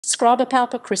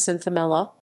Scrobipalpa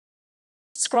chrysanthemella.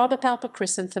 Scrobipalpa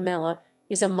chrysanthemella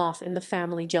is a moth in the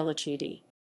family Gelechiidae.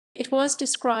 It was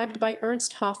described by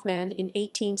Ernst Hofmann in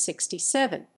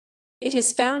 1867. It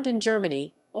is found in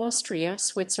Germany, Austria,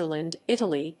 Switzerland,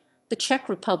 Italy, the Czech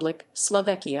Republic,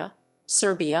 Slovakia,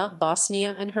 Serbia,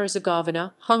 Bosnia and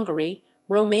Herzegovina, Hungary,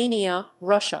 Romania,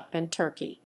 Russia, and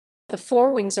Turkey. The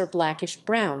forewings are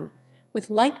blackish-brown,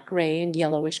 with light gray and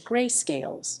yellowish-gray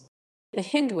scales. The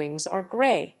hindwings are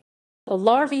gray. The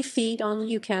larvae feed on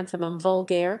Leucanthemum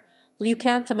vulgare,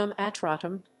 Leucanthemum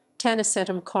atratum,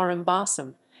 Tanacetum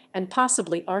corymbosum, and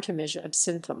possibly Artemisia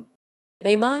absinthum.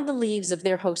 They mine the leaves of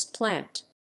their host plant.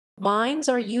 Mines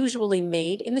are usually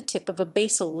made in the tip of a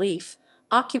basal leaf,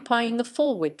 occupying the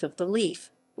full width of the leaf,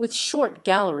 with short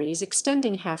galleries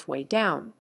extending halfway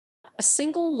down. A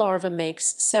single larva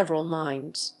makes several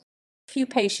mines.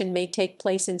 Pupation may take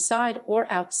place inside or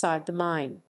outside the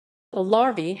mine. The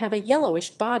larvae have a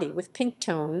yellowish body with pink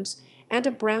tones and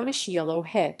a brownish-yellow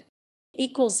head.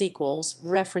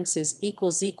 References ==